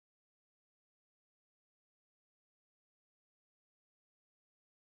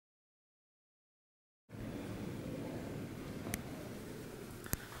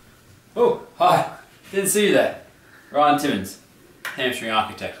Oh, hi. Didn't see you there. Ryan Timmins, hamstring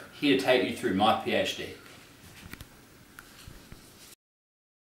architect, here to take you through my PhD.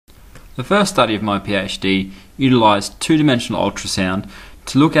 The first study of my PhD utilised two-dimensional ultrasound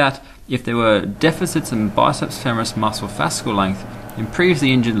to look at if there were deficits in biceps femoris muscle fascicle length in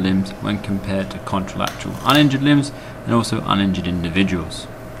previously injured limbs when compared to contralateral uninjured limbs and also uninjured individuals.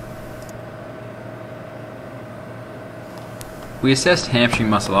 We assessed hamstring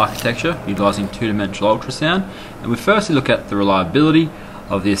muscle architecture utilising two-dimensional ultrasound, and we firstly look at the reliability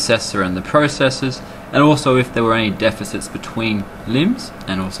of the assessor and the processes, and also if there were any deficits between limbs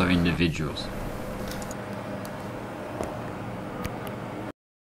and also individuals.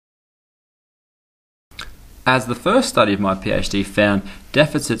 As the first study of my PhD found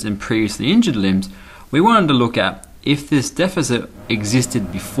deficits in previously injured limbs, we wanted to look at if this deficit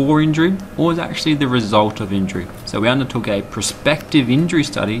existed before injury or was actually the result of injury. So we undertook a prospective injury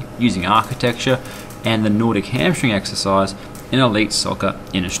study using architecture and the Nordic hamstring exercise in elite soccer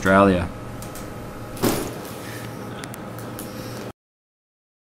in Australia.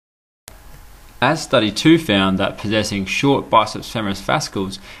 As study 2 found that possessing short biceps femoris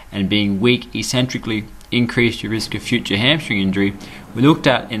fascicles and being weak eccentrically increased your risk of future hamstring injury, we looked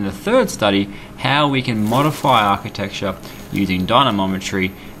at in the third study how we can modify architecture using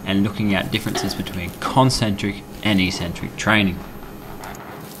dynamometry and looking at differences between concentric and eccentric training.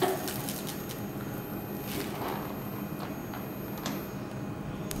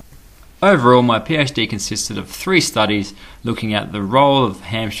 Overall, my PhD consisted of 3 studies looking at the role of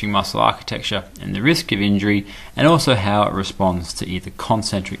hamstring muscle architecture and the risk of injury, and also how it responds to either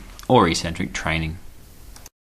concentric or eccentric training.